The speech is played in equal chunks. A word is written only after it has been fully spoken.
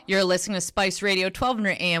You're listening to Spice Radio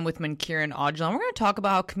 1200 AM with Mankira and Audula. And we're going to talk about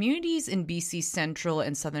how communities in BC Central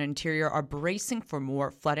and Southern Interior are bracing for more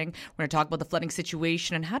flooding. We're going to talk about the flooding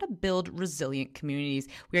situation and how to build resilient communities.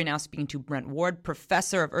 We are now speaking to Brent Ward,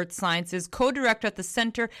 Professor of Earth Sciences, Co-Director at the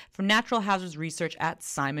Center for Natural Hazards Research at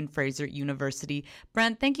Simon Fraser University.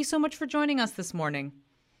 Brent, thank you so much for joining us this morning.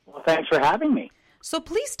 Well, thanks for having me. So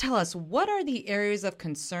please tell us, what are the areas of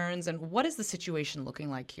concerns and what is the situation looking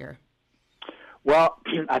like here? Well,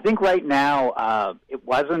 I think right now it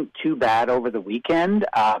wasn't too bad over the weekend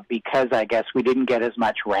because I guess we didn't get as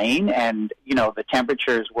much rain and, the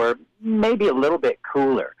temperatures were maybe a little bit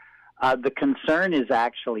cooler. The concern is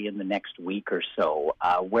actually in the next week or so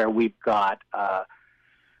where we've got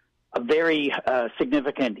a very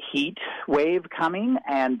significant heat wave coming,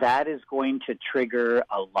 and that is going to trigger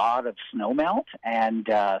a lot of snowmelt, and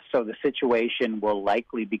so the situation will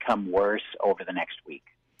likely become worse over the next week.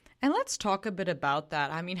 And let's talk a bit about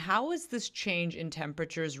that. I mean, how is this change in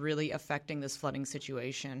temperatures really affecting this flooding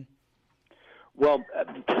situation? Well,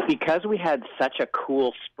 because we had such a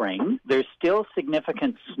cool spring, there's still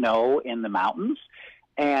significant snow in the mountains.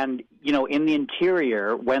 And, in the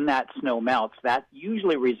interior, when that snow melts, that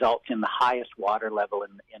usually results in the highest water level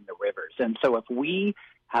in the rivers. And so if we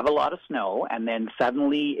have a lot of snow and then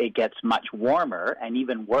suddenly it gets much warmer, and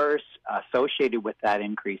even worse, associated with that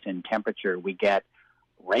increase in temperature, we get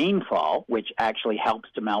rainfall, which actually helps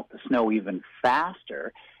to melt the snow even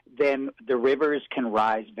faster, then the rivers can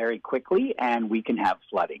rise very quickly and we can have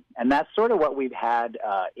flooding. And that's sort of what we've had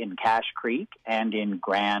in Cache Creek and in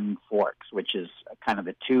Grand Forks, which is kind of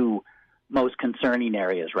the two most concerning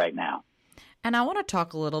areas right now. And I want to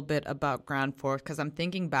talk a little bit about Grand Forks because I'm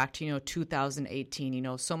thinking back to,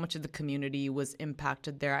 2018, so much of the community was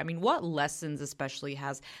impacted there. I mean, what lessons especially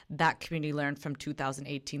has that community learned from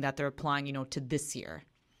 2018 that they're applying, to this year?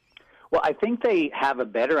 Well, I think they have a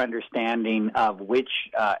better understanding of which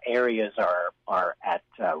areas are at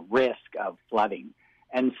risk of flooding.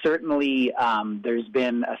 And certainly there's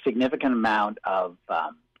been a significant amount of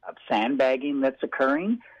sandbagging that's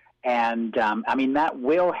occurring. And, that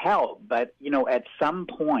will help. But, at some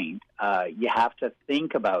point, you have to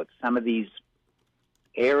think about some of these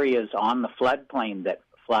areas on the floodplain that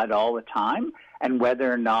flood all the time and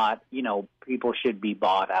whether or not, people should be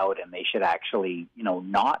bought out and they should actually,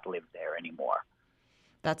 not live there anymore.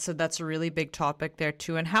 That's a really big topic there,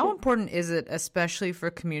 too. And how important is it, especially for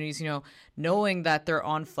communities, knowing that they're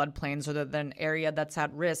on floodplains or that an area that's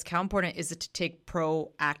at risk, how important is it to take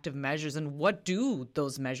proactive measures, and what do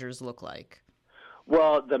those measures look like?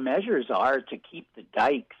 Well, the measures are to keep the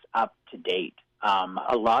dikes up to date.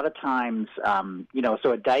 A lot of times,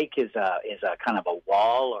 so a dike is a kind of a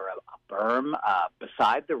wall or a berm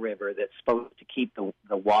beside the river that's supposed to keep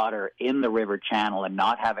the water in the river channel and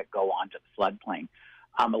not have it go onto the floodplain.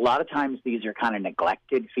 A lot of times these are kind of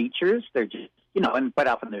neglected features. They're just, and quite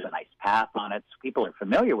often there's a nice path on it. So people are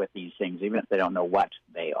familiar with these things, even if they don't know what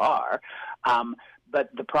they are. But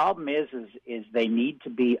the problem is they need to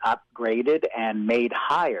be upgraded and made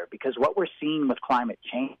higher, because what we're seeing with climate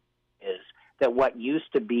change is that what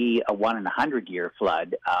used to be a 1 in 100-year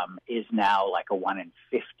flood is now like a 1 in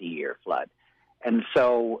 50-year flood. And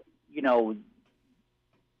so,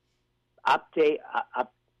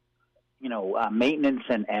 maintenance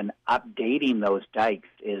and updating those dikes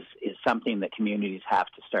is something that communities have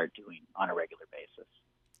to start doing on a regular basis.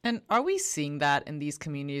 And are we seeing that in these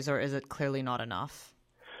communities, or is it clearly not enough?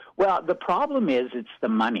 Well, the problem is it's the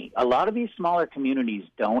money. A lot of these smaller communities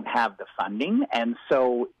don't have the funding, and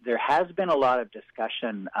so there has been a lot of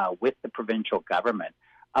discussion with the provincial government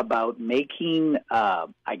about making,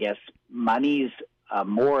 monies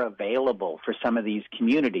more available for some of these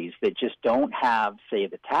communities that just don't have, say,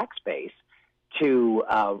 the tax base to,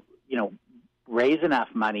 raise enough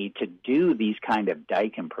money to do these kind of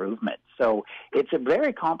dike improvements. So it's a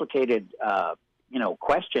very complicated,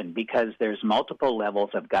 question, because there's multiple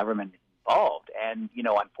levels of government involved. And,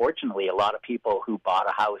 unfortunately, a lot of people who bought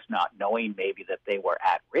a house not knowing maybe that they were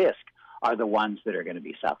at risk are the ones that are going to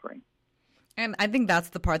be suffering. And I think that's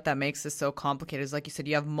the part that makes this so complicated is, like you said,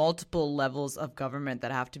 you have multiple levels of government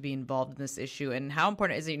that have to be involved in this issue. And how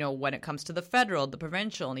important is it, when it comes to the federal, the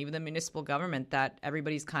provincial, and even the municipal government, that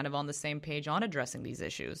everybody's kind of on the same page on addressing these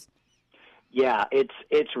issues? Yeah,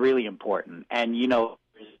 it's really important. And, there's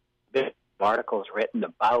been articles written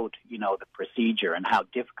about, the procedure and how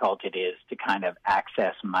difficult it is to kind of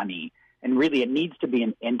access money. And really, it needs to be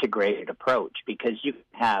an integrated approach, because you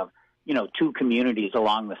have two communities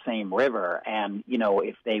along the same river, and,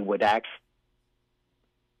 if they would actually...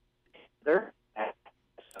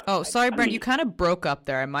 Oh, sorry, Brent, you kind of broke up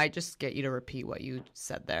there. I might just get you to repeat what you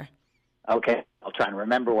said there. Okay, I'll try and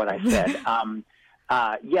remember what I said.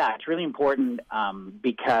 Yeah, it's really important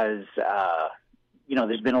because,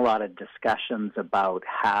 there's been a lot of discussions about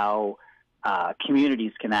how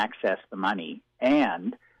communities can access the money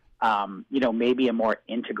and, maybe a more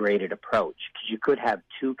integrated approach. Because you could have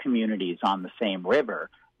two communities on the same river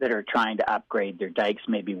that are trying to upgrade their dikes.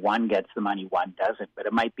 Maybe one gets the money, one doesn't. But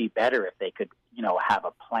it might be better if they could, have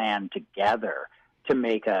a plan together to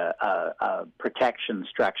make a protection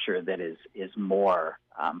structure that is more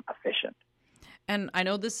efficient. And I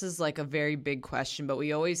know this is like a very big question, but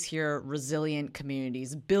we always hear resilient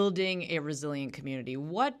communities, building a resilient community.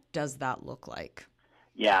 What does that look like?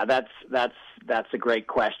 Yeah, that's a great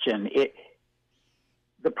question.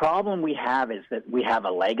 The problem we have is that we have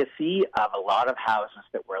a legacy of a lot of houses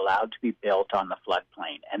that were allowed to be built on the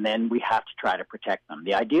floodplain, and then we have to try to protect them.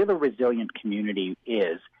 The idea of a resilient community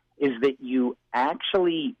is that you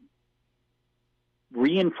actually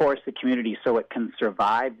reinforce the community so it can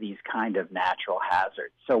survive these kind of natural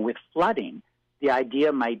hazards. So with flooding, the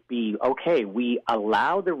idea might be, okay, we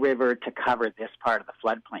allow the river to cover this part of the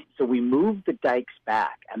floodplain. So we move the dikes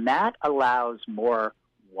back, and that allows more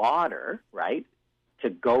water, right, to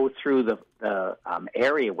go through the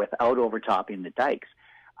area without overtopping the dikes.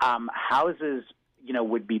 Houses,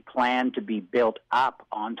 would be planned to be built up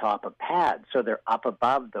on top of pads, so they're up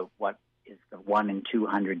above what is the 1 in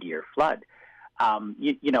 200 year flood.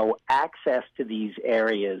 Access to these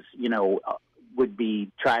areas, would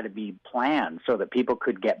try to be planned so that people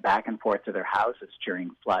could get back and forth to their houses during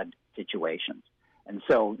flood situations. And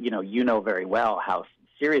so, very well how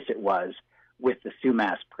serious it was with the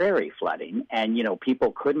Sumas Prairie flooding, and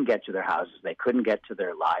people couldn't get to their houses, they couldn't get to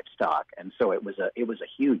their livestock, and so it was a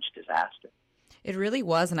huge disaster. It really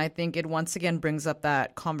was, and I think it once again brings up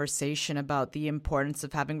that conversation about the importance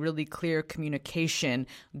of having really clear communication,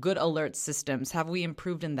 good alert systems. Have we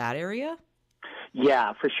improved in that area?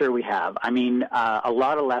 Yeah, for sure we have. I mean, a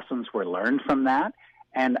lot of lessons were learned from that,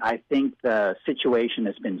 and I think the situation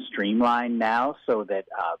has been streamlined now so that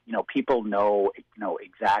people know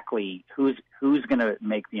exactly who's going to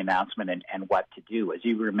make the announcement and what to do. As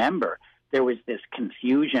you remember, there was this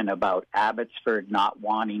confusion about Abbotsford not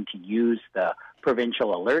wanting to use the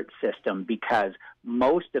provincial alert system because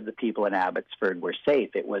most of the people in Abbotsford were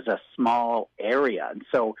safe. It was a small area. And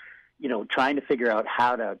so, trying to figure out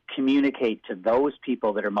how to communicate to those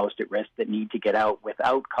people that are most at risk that need to get out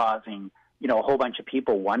without causing, a whole bunch of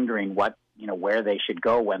people wondering where they should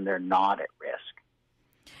go when they're not at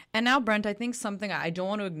risk. And now, Brent, I think something I don't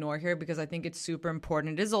want to ignore here because I think it's super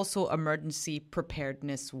important. It is also Emergency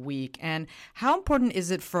Preparedness Week. And how important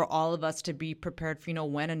is it for all of us to be prepared for,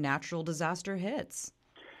 when a natural disaster hits?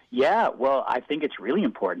 Yeah, well, I think it's really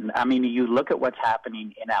important. I mean, you look at what's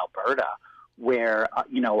happening in Alberta where,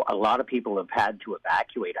 a lot of people have had to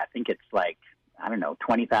evacuate. I think it's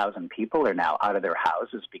 20,000 people are now out of their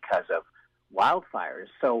houses because of wildfires.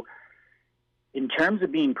 So in terms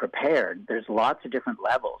of being prepared, there's lots of different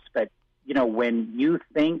levels. But, when you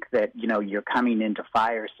think that, you're coming into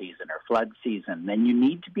fire season or flood season, then you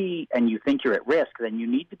need to be, and you think you're at risk, then you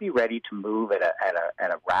need to be ready to move at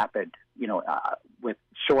a rapid, with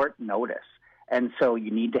short notice. And so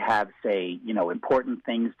you need to have, say, important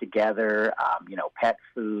things together, pet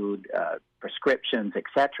food, prescriptions,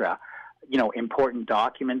 etc., important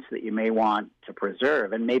documents that you may want to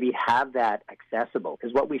preserve and maybe have that accessible.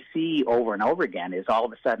 Because what we see over and over again is all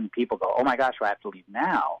of a sudden people go, oh my gosh, I have to leave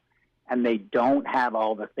now. And they don't have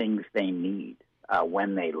all the things they need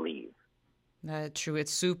when they leave. True.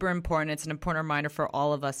 It's super important. It's an important reminder for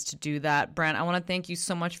all of us to do that. Brent, I want to thank you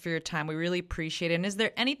so much for your time. We really appreciate it. And is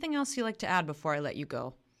there anything else you'd like to add before I let you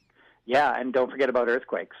go? Yeah, and don't forget about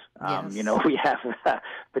earthquakes. Yes. We have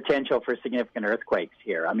potential for significant earthquakes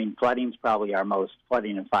here. I mean, flooding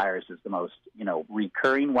and fires is the most,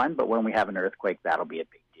 recurring one. But when we have an earthquake, that'll be a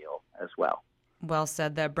big deal as well. Well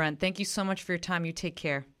said there, Brent. Thank you so much for your time. You take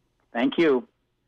care. Thank you.